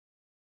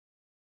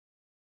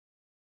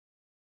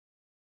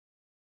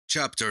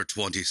Chapter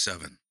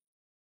 27.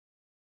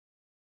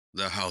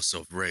 The House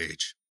of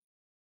Rage.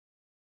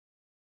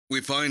 We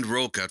find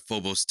Roke at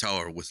Phobos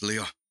Tower with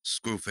Leah,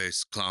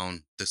 Screwface,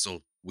 Clown,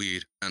 Thistle,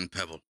 Weed, and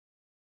Pebble.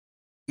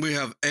 We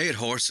have 8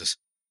 horses.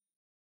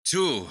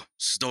 2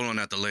 stolen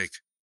at the lake.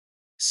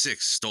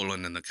 6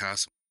 stolen in the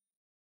castle.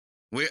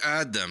 We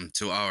add them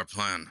to our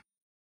plan.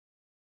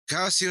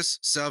 Cassius,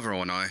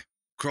 Severo, and I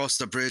cross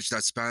the bridge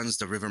that spans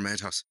the River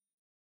Metas.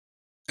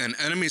 An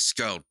enemy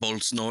scout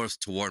bolts north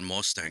toward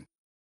Mustang.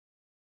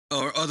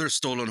 Our other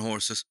stolen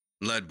horses,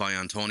 led by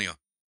Antonia,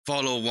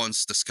 follow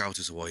once the scout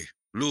is away,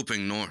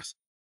 looping north.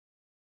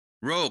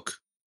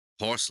 Roke,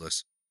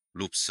 horseless,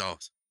 loops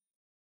south.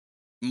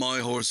 My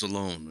horse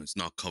alone is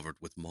not covered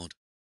with mud.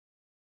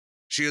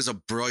 She is a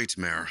bright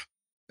mare,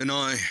 and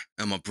I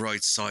am a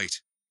bright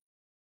sight.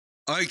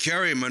 I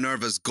carry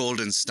Minerva's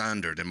golden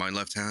standard in my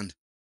left hand.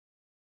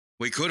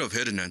 We could have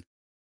hidden it,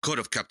 could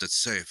have kept it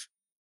safe,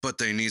 but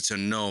they need to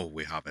know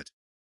we have it.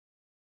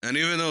 And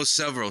even though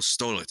Severo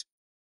stole it,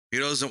 he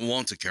doesn't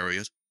want to carry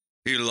it.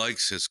 He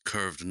likes his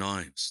curved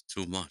knives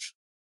too much.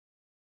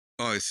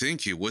 I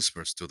think he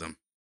whispers to them.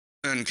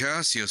 And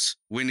Cassius,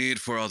 we need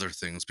for other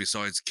things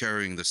besides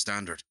carrying the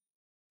standard.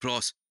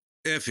 Plus,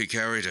 if he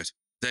carried it,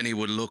 then he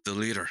would look the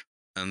leader,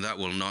 and that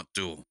will not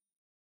do.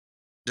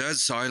 Dead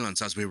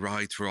silence as we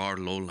ride through our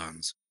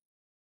lowlands.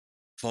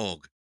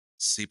 Fog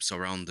seeps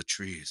around the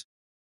trees.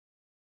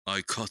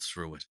 I cut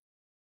through it.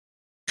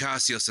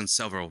 Cassius and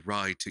Severo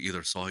ride to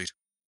either side.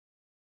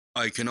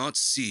 I cannot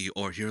see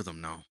or hear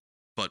them now,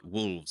 but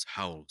wolves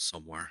howl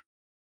somewhere.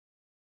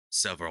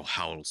 Severo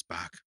howls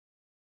back.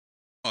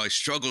 I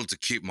struggle to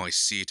keep my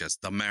seat as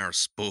the mare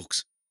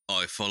spooks.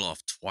 I fall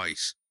off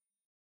twice.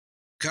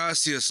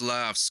 Cassius'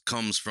 laughs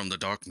comes from the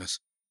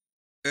darkness.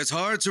 It's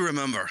hard to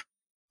remember.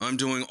 I'm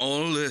doing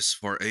all this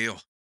for Eo.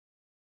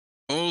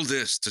 All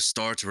this to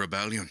start a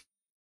rebellion.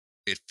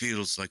 It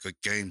feels like a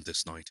game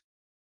this night.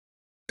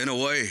 In a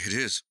way, it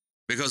is,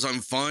 because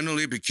I'm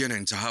finally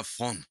beginning to have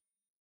fun.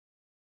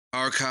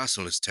 Our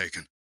castle is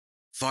taken.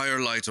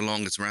 Firelight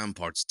along its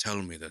ramparts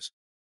tell me this.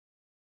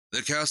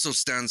 The castle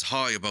stands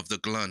high above the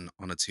glen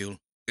on its hill,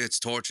 its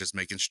torches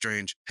making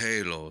strange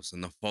halos in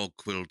the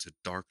fog-quilted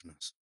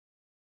darkness.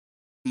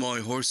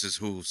 My horse's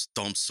hooves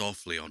thump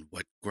softly on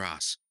wet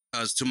grass,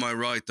 as to my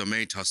right the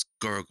Metas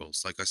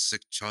gurgles like a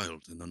sick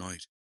child in the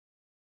night.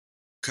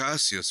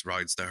 Cassius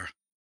rides there,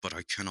 but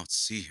I cannot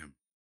see him.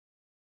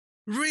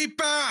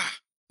 "Reaper!"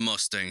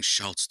 Mustang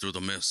shouts through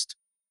the mist.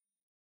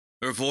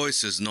 Her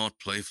voice is not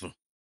playful.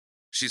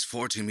 She's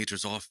 40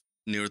 meters off,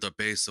 near the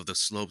base of the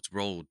sloped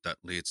road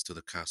that leads to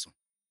the castle.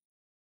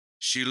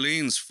 She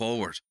leans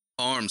forward,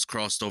 arms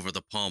crossed over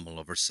the pommel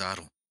of her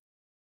saddle.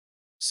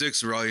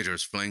 6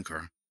 riders flank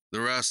her.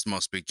 The rest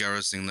must be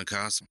garrisoning the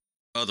castle.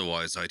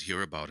 Otherwise, I'd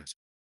hear about it.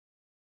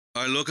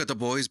 I look at the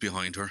boys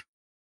behind her.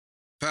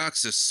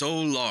 Pax is so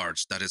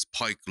large that his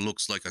pike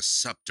looks like a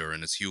scepter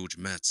in his huge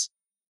mitts.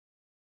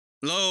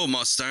 "Lo,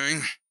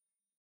 Mustang."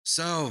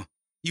 "So,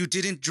 you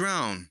didn't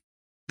drown.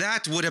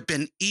 That would have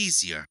been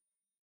easier."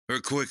 Her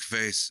quick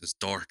face is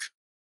dark.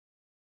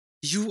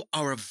 "You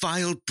are a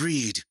vile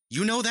breed.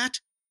 You know that?"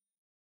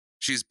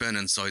 She's been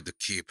inside the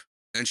keep,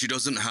 and she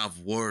doesn't have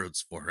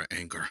words for her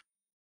anger.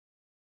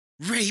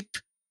 "Rape,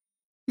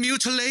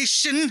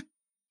 mutilation,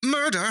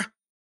 murder."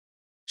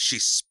 She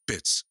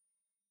spits.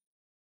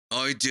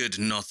 "I did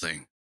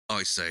nothing,"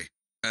 I say,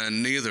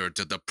 "and neither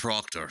did the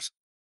proctors."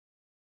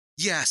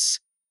 "Yes,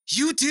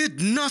 you did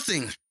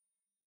nothing.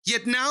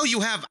 Yet now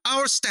you have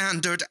our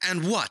standard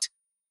and what?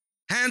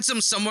 Handsome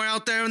somewhere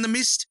out there in the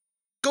mist?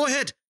 Go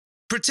ahead,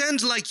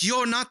 pretend like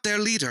you're not their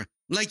leader,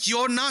 like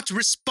you're not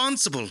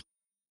responsible."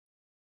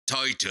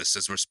 "Titus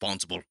is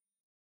responsible."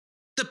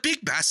 "The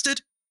big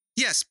bastard?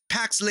 Yes,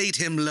 Pax laid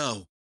him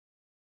low."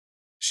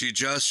 She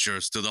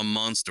gestures to the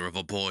monster of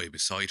a boy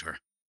beside her.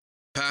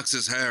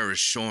 Pax's hair is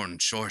shorn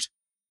short.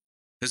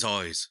 His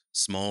eyes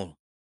small,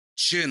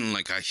 chin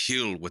like a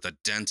hill with a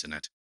dent in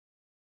it.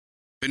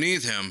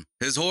 Beneath him,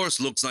 his horse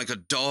looks like a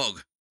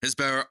dog. His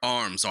bare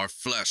arms are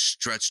flesh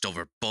stretched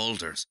over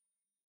boulders.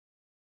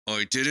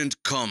 "I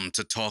didn't come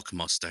to talk,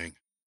 Mustang."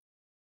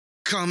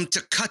 "Come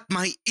to cut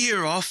my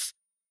ear off?"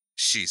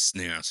 she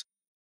sneers.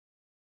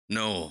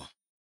 "No,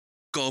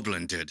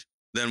 Goblin did."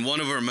 Then one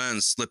of her men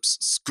slips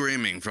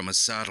screaming from his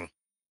saddle.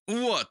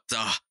 "What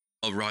the?"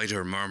 a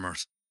rider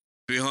murmurs.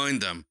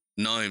 Behind them,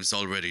 knives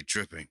already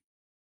dripping.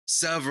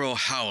 Severo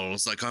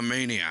howls like a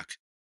maniac.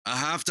 A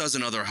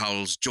half-dozen other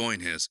howls join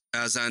his,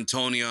 as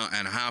Antonia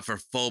and half her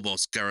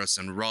Phobos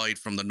garrison ride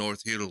from the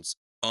North Hills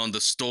on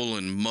the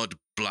stolen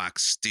mud-black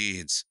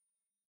steeds.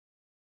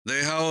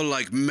 They howl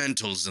like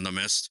mentals in the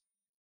mist.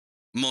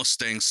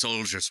 Mustang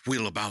soldiers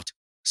wheel about.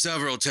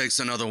 Severo takes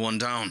another one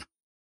down.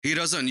 He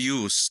doesn't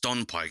use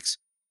stun pikes.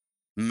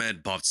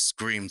 Medbots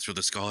scream through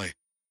the sky,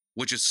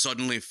 which is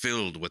suddenly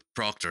filled with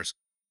proctors.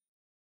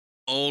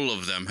 All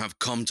of them have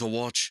come to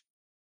watch.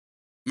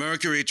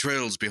 Mercury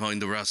trails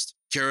behind the rest,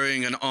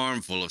 carrying an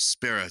armful of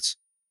spirits,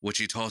 which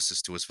he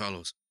tosses to his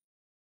fellows.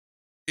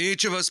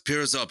 Each of us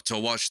peers up to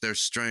watch their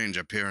strange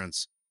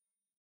appearance.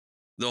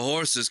 The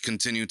horses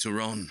continue to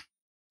run.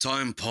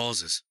 Time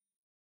pauses.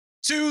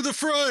 To the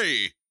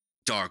fray!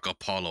 Dark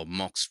Apollo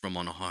mocks from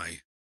on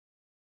high.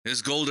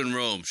 His golden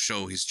robes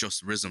show he's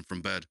just risen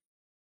from bed.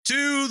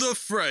 To the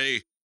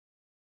fray!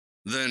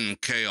 Then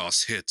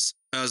chaos hits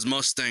as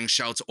Mustang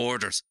shouts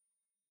orders.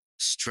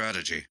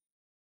 Strategy.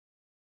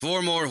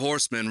 4 more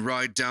horsemen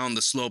ride down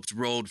the sloped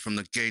road from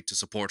the gate to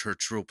support her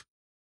troop.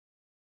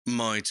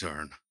 My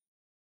turn.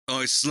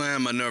 I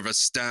slam Minerva's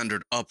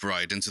standard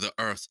upright into the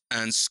earth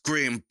and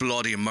scream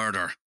bloody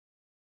murder.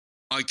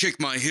 I kick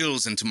my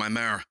heels into my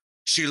mare.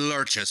 She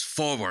lurches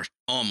forward,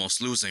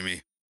 almost losing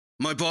me.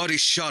 My body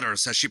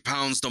shudders as she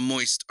pounds the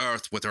moist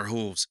earth with her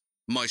hooves.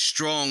 My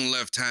strong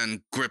left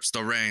hand grips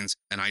the reins,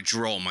 and I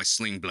draw my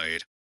sling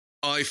blade.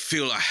 I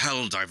feel a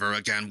helldiver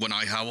again when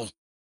I howl.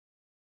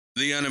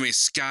 The enemy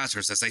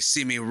scatters as they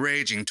see me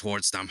raging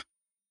towards them.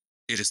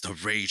 It is the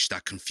rage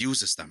that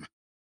confuses them.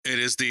 It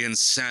is the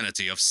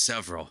insanity of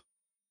several,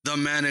 the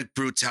manic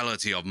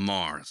brutality of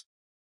Mars.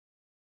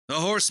 The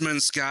horsemen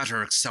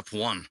scatter except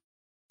one.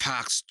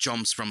 Pax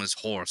jumps from his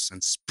horse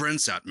and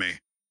sprints at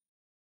me.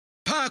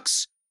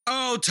 Pax,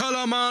 oh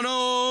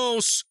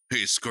Telemanos!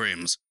 He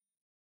screams.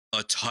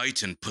 A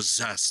titan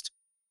possessed.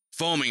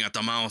 Foaming at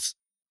the mouth,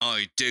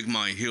 I dig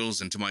my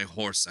heels into my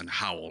horse and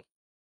howl.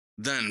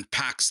 Then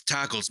Pax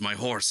tackles my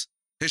horse.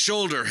 His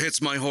shoulder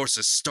hits my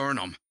horse's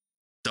sternum.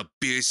 The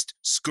beast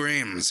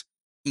screams.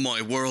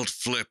 My world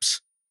flips.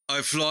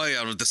 I fly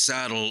out of the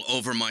saddle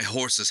over my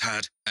horse's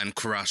head and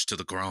crash to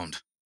the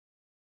ground.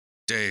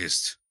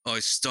 Dazed,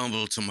 I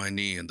stumble to my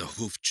knee in the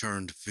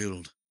hoof-churned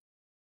field.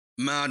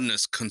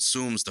 Madness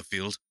consumes the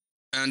field.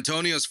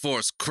 Antonia's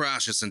force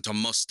crashes into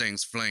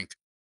Mustang's flank.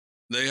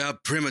 They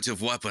have primitive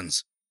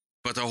weapons,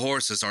 but the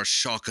horses are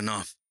shock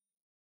enough.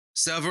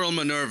 Several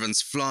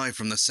Minervans fly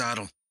from the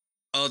saddle.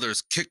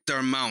 Others kick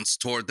their mounts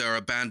toward their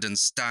abandoned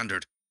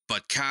standard,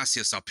 but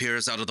Cassius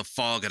appears out of the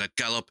fog at a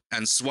gallop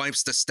and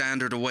swipes the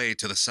standard away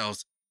to the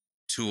south.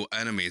 2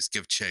 enemies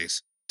give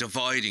chase,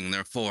 dividing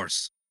their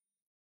force.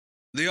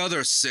 The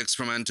other 6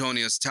 from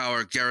Antonia's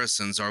tower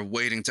garrisons are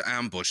waiting to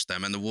ambush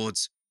them in the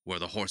woods, where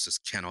the horses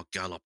cannot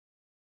gallop.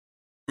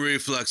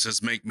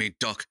 Reflexes make me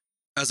duck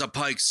as a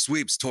pike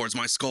sweeps towards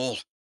my skull.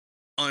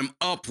 I'm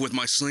up with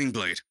my sling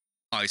blade.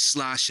 I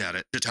slash at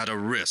it at a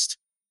wrist.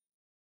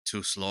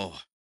 Too slow.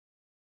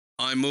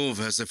 I move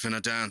as if in a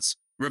dance,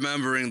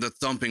 remembering the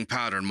thumping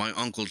pattern my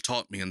uncle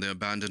taught me in the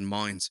abandoned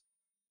mines.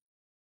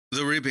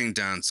 The reaping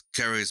dance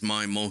carries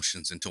my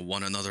motions into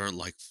one another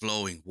like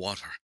flowing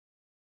water.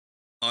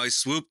 I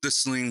swoop the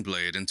sling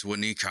blade into a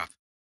kneecap.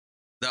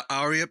 The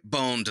ariat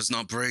bone does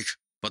not break,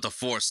 but the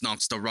force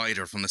knocks the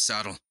rider from the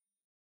saddle.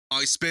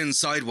 I spin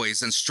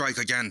sideways and strike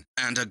again,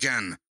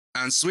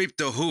 and sweep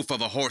the hoof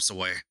of a horse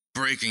away,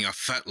 breaking a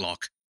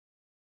fetlock.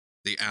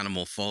 The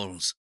animal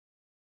falls.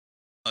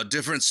 A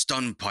different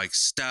stun pike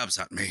stabs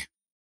at me.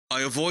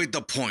 I avoid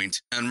the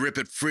point and rip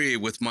it free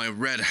with my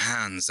red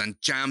hands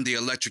and jam the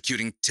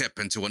electrocuting tip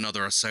into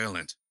another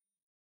assailant.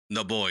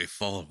 The boy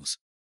falls.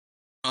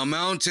 A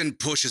mountain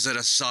pushes it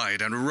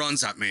aside and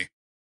runs at me.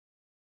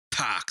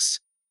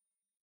 Pax.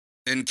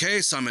 In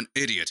case I'm an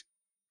idiot,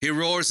 he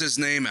roars his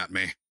name at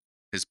me.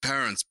 His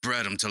parents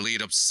bred him to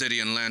lead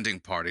obsidian landing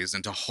parties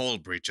into hull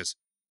breaches.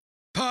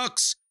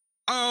 Pax,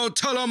 oh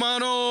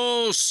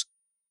Telemanos!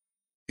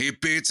 He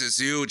beats his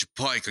huge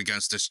pike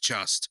against his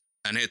chest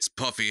and hits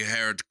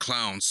puffy-haired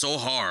clown so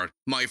hard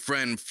my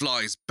friend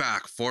flies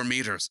back 4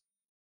 meters.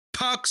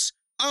 Pax,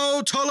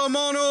 oh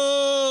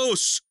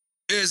Telemanos!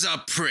 Is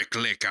a prick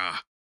licker,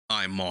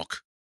 I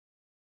mock.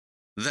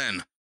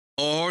 Then,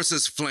 a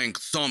horse's flank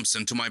thumps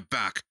into my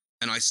back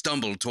and I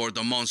stumble toward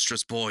the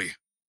monstrous boy.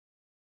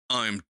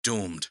 I'm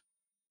doomed.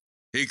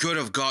 He could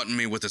have gotten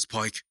me with his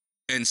pike.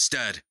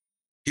 Instead,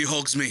 he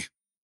hugs me.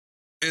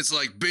 It's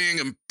like being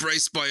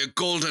embraced by a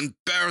golden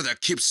bear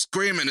that keeps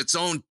screaming its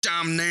own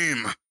damn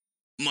name.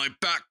 My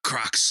back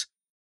cracks.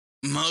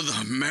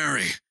 Mother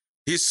Mary,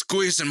 he's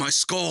squeezing my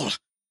skull.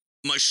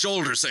 My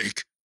shoulders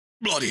ache.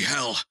 Bloody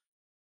hell.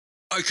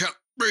 I can't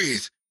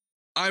breathe.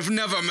 I've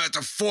never met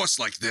a force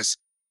like this.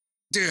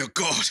 Dear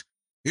God,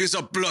 he's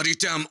a bloody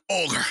damn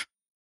ogre.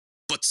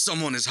 But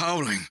someone is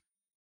howling.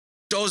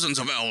 Dozens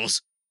of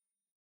owls.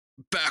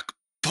 Back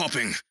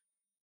popping.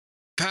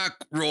 Pack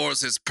roars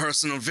his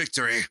personal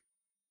victory.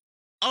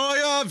 I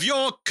have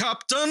your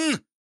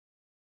captain.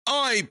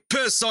 I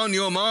piss on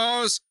you,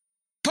 Mars.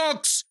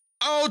 Pax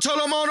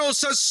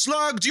Autolomonos has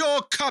slagged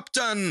your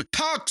captain.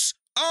 Pax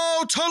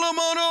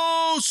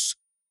Autolomonos.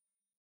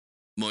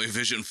 My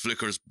vision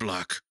flickers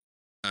black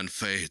and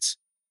fades,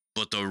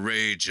 but the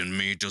rage in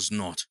me does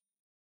not.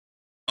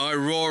 I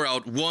roar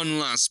out one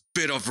last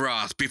bit of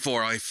wrath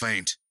before I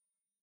faint.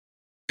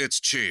 It's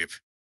cheap.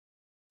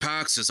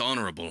 Pax is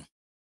honorable.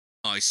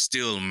 I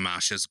still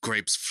mash his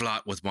grapes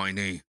flat with my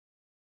knee.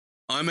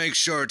 I make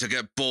sure to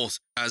get both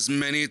as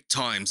many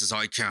times as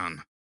I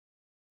can.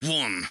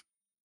 1,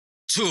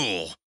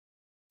 2,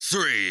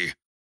 3,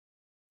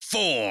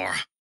 4.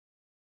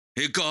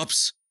 He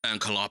gulps and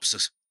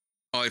collapses.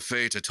 I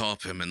fade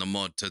atop him in the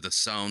mud to the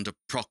sound of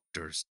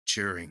proctors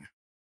cheering.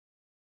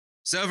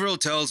 Several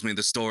tells me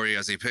the story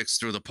as he picks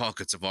through the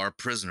pockets of our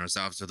prisoners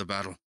after the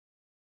battle.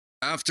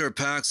 After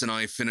Pax and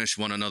I finished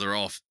one another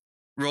off,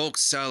 Roke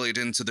sallied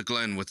into the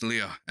glen with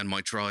Leah and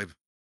my tribe.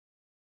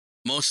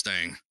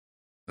 Mustang,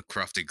 a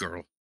crafty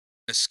girl,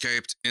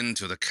 escaped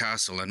into the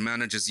castle and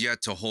manages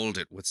yet to hold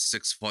it with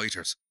 6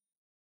 fighters.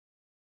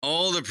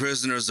 All the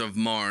prisoners of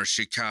Mars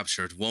she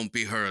captured won't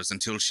be hers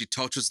until she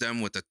touches them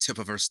with the tip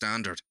of her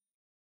standard.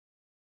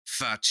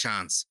 Fat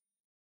chance.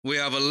 We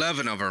have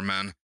 11 of her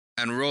men,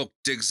 and Roke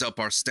digs up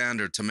our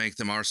standard to make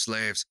them our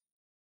slaves.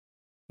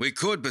 We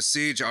could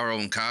besiege our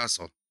own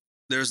castle.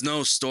 There's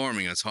no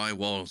storming its high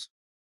walls,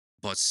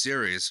 but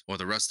Ceres or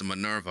the rest of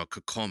Minerva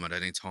could come at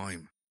any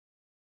time.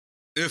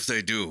 If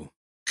they do,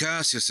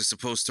 Cassius is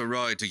supposed to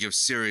ride to give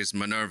Ceres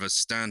Minerva's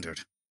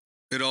standard.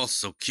 It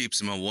also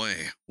keeps him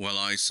away while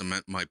I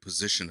cement my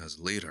position as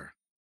leader.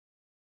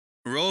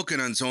 Roke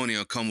and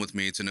Antonio come with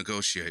me to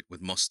negotiate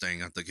with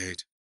Mustang at the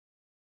gate.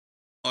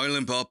 I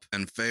limp up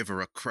and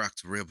favor a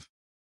cracked rib.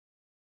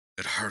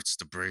 It hurts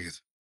to breathe.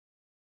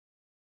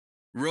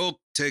 Roke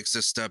takes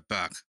a step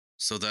back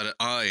so that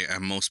I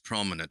am most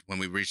prominent when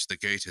we reach the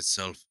gate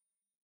itself.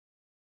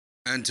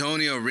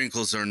 Antonio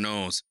wrinkles her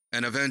nose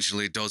and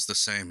eventually does the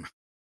same.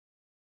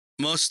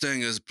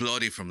 Mustang is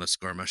bloody from the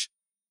skirmish,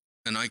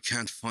 and I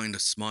can't find a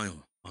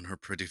smile on her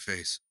pretty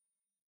face.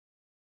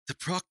 The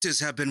proctors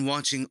have been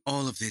watching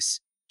all of this,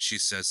 she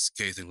says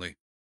scathingly.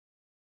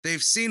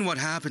 They've seen what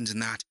happened in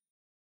that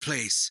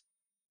place.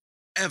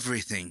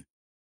 Everything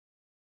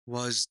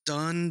was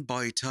done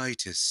by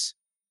Titus,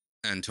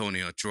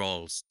 Antonio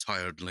drawls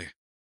tiredly.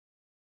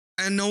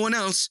 And no one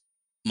else?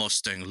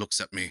 Mustang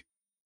looks at me.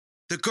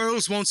 The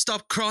girls won't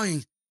stop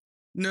crying.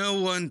 No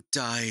one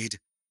died,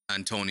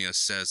 Antonia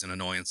says in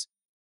annoyance.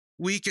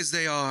 Weak as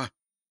they are,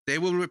 they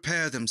will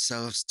repair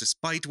themselves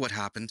despite what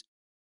happened.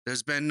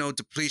 There's been no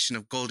depletion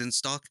of golden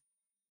stock.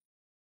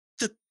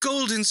 The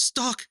golden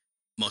stock,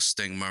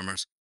 Mustang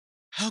murmurs.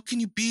 How can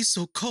you be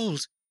so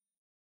cold?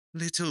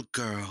 Little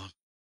girl,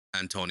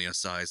 Antonia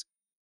sighs.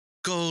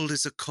 Gold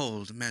is a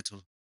cold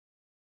metal.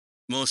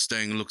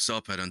 Mustang looks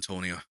up at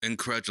Antonia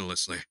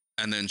incredulously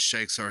and then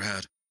shakes her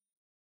head.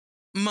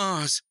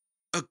 Mars,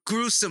 a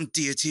gruesome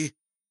deity.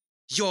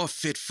 You're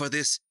fit for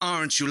this,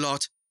 aren't you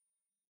lot?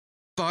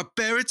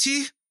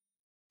 Barbarity?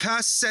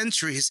 Past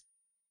centuries.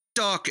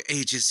 Dark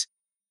ages.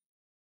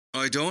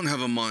 I don't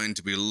have a mind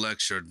to be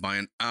lectured by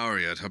an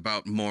Ariat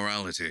about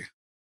morality.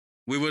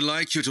 We would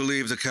like you to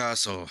leave the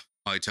castle,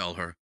 I tell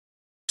her.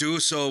 Do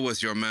so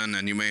with your men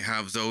and you may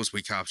have those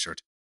we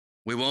captured.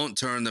 We won't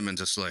turn them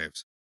into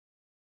slaves.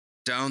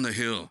 Down the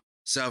hill,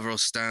 Several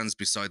stands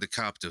beside the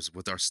captives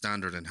with our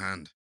standard in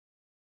hand.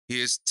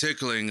 He is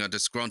tickling a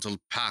disgruntled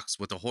Pax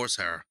with a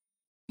horsehair.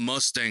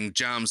 Mustang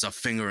jams a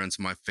finger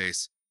into my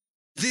face.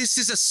 This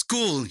is a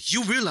school,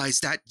 you realize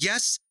that,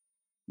 yes?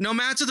 No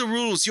matter the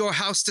rules your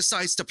house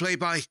decides to play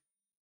by.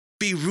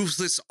 Be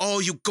ruthless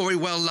all you gory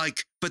well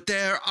like, but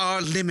there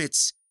are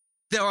limits.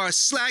 There are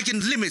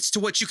slagging limits to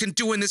what you can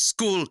do in this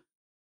school,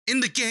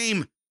 in the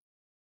game.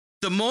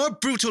 The more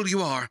brutal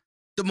you are,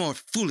 the more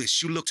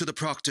foolish you look to the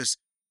proctors,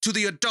 to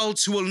the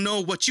adults who will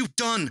know what you've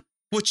done,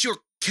 what you're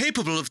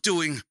capable of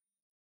doing.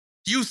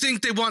 You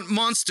think they want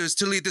monsters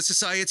to lead the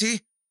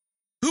society?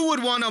 Who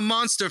would want a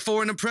monster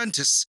for an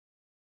apprentice?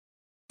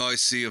 I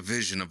see a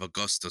vision of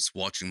Augustus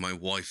watching my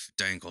wife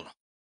dangle,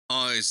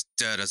 eyes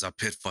dead as a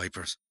pit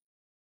viper's.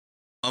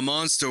 A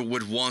monster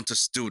would want a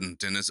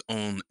student in his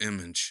own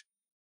image.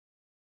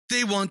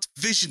 They want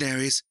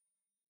visionaries,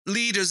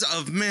 leaders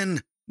of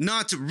men,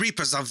 not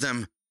reapers of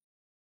them.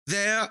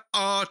 There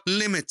are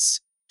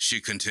limits, she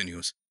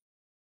continues.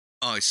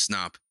 I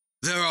snap.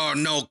 There are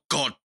no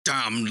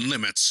goddamn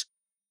limits.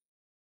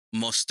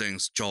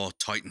 Mustang's jaw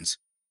tightens.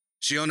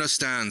 She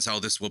understands how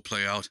this will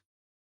play out.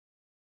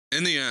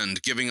 In the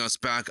end, giving us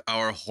back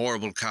our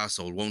horrible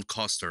castle won't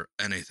cost her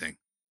anything.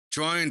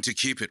 Trying to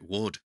keep it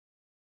would.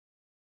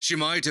 She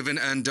might even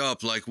end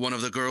up like one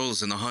of the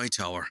girls in the high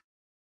tower.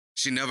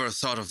 She never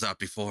thought of that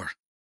before.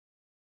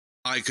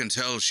 I can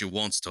tell she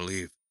wants to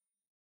leave.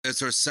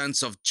 It's her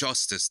sense of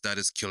justice that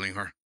is killing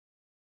her.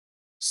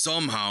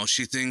 Somehow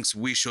she thinks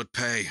we should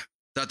pay,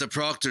 that the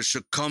proctors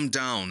should come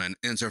down and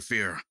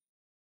interfere.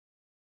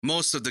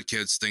 Most of the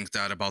kids think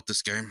that about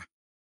this game.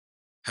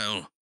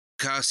 Hell,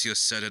 Cassius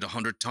said it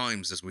 100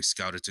 times as we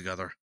scouted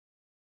together.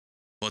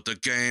 But the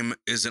game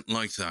isn't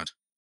like that,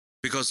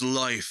 because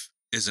life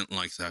isn't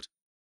like that.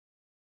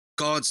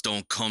 Gods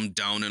don't come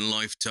down in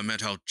life to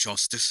mete out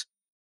justice.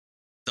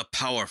 The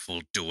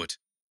powerful do it.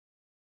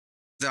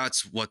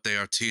 That's what they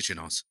are teaching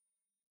us.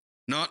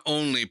 Not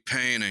only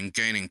pain and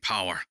gaining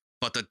power,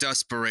 but the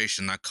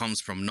desperation that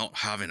comes from not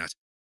having it.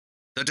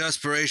 The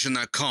desperation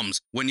that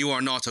comes when you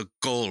are not a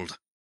gold.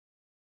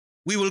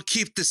 We will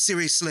keep the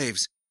Ceres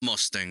slaves,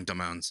 Mustang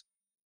demands.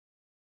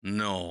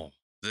 No,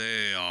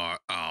 they are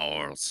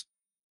ours,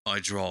 I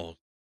drawl,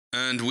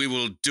 and we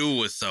will do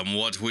with them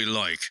what we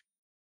like.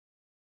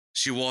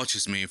 She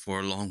watches me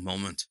for a long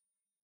moment,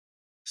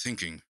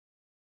 thinking.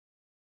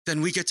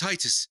 Then we get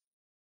Titus.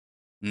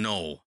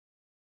 No.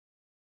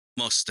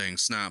 Mustang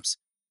snaps.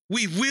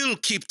 We will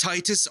keep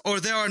Titus, or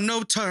there are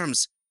no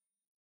terms.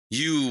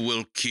 You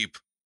will keep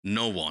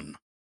no one.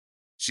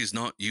 She's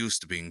not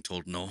used to being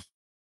told no.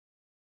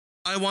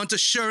 I want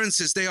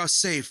assurances they are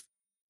safe.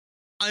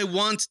 I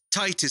want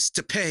Titus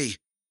to pay.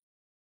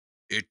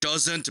 It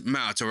doesn't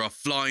matter a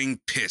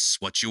flying piss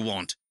what you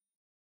want.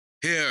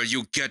 Here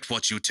you get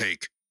what you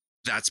take.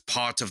 That's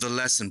part of the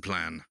lesson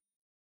plan.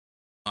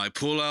 I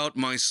pull out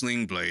my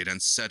sling blade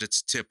and set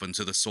its tip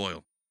into the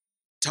soil.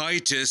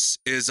 Titus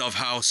is of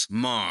House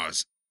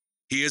Mars.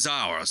 He is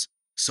ours,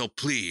 so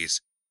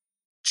please,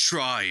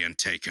 try and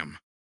take him.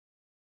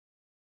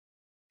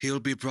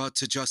 He'll be brought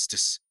to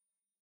justice,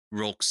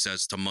 Roke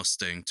says to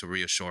Mustang to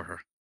reassure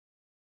her.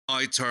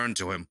 I turn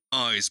to him,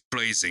 eyes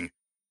blazing.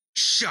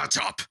 Shut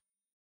up!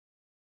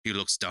 He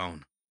looks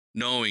down,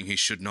 knowing he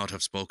should not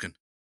have spoken.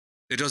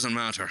 It doesn't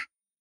matter.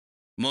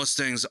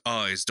 Mustang's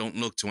eyes don't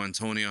look to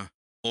Antonia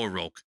or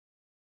Roke.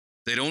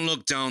 They don't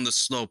look down the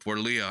slope where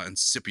Leah and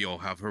Scipio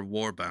have her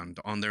warband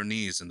on their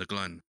knees in the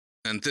glen,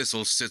 and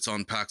Thistle sits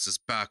on Pax's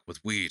back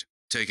with Weed,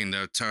 taking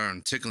their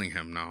turn tickling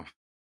him now.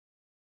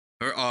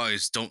 Her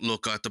eyes don't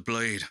look at the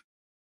blade.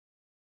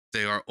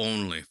 They are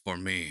only for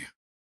me.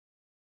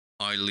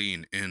 I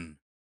lean in.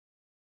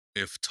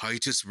 If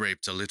Titus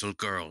raped a little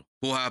girl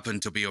who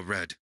happened to be a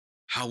red,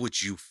 how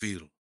would you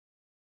feel?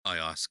 I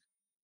ask.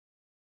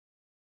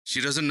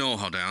 She doesn't know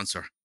how to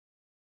answer.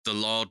 The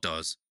law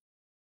does.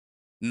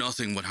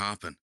 Nothing would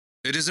happen.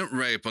 It isn't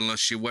rape unless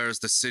she wears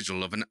the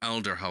sigil of an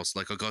elder house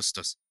like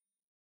Augustus.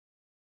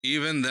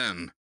 Even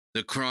then,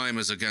 the crime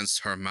is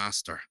against her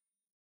master.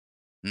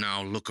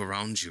 Now look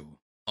around you,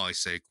 I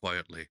say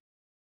quietly.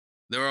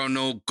 There are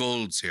no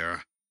golds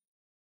here.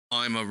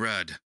 I'm a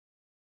red.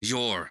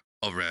 You're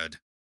a red.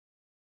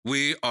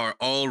 We are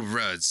all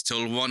reds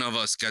till one of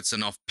us gets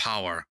enough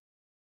power.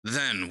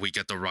 Then we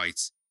get the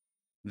rights.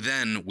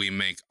 Then we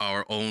make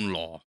our own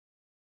law.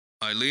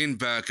 I lean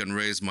back and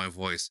raise my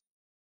voice.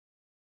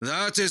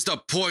 That is the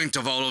point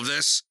of all of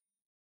this.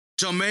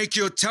 To make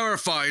you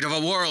terrified of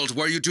a world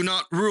where you do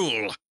not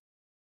rule.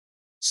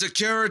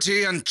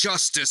 Security and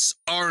justice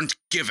aren't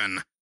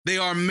given. They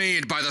are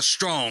made by the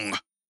strong.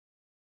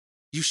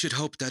 You should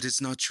hope that is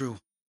not true,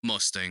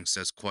 Mustang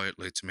says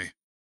quietly to me.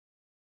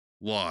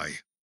 Why?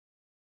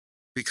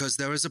 Because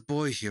there is a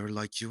boy here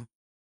like you.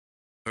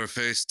 Her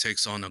face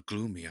takes on a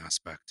gloomy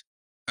aspect,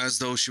 as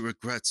though she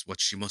regrets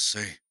what she must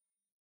say.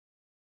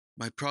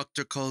 My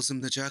proctor calls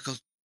him the Jackal.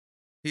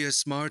 He is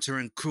smarter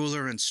and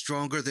crueler and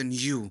stronger than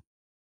you.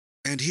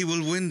 And he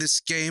will win this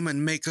game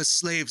and make us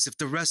slaves if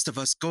the rest of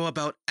us go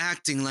about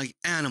acting like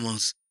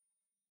animals.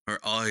 Her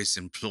eyes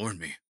implore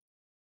me.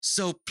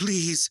 So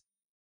please,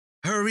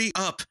 hurry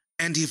up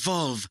and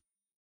evolve.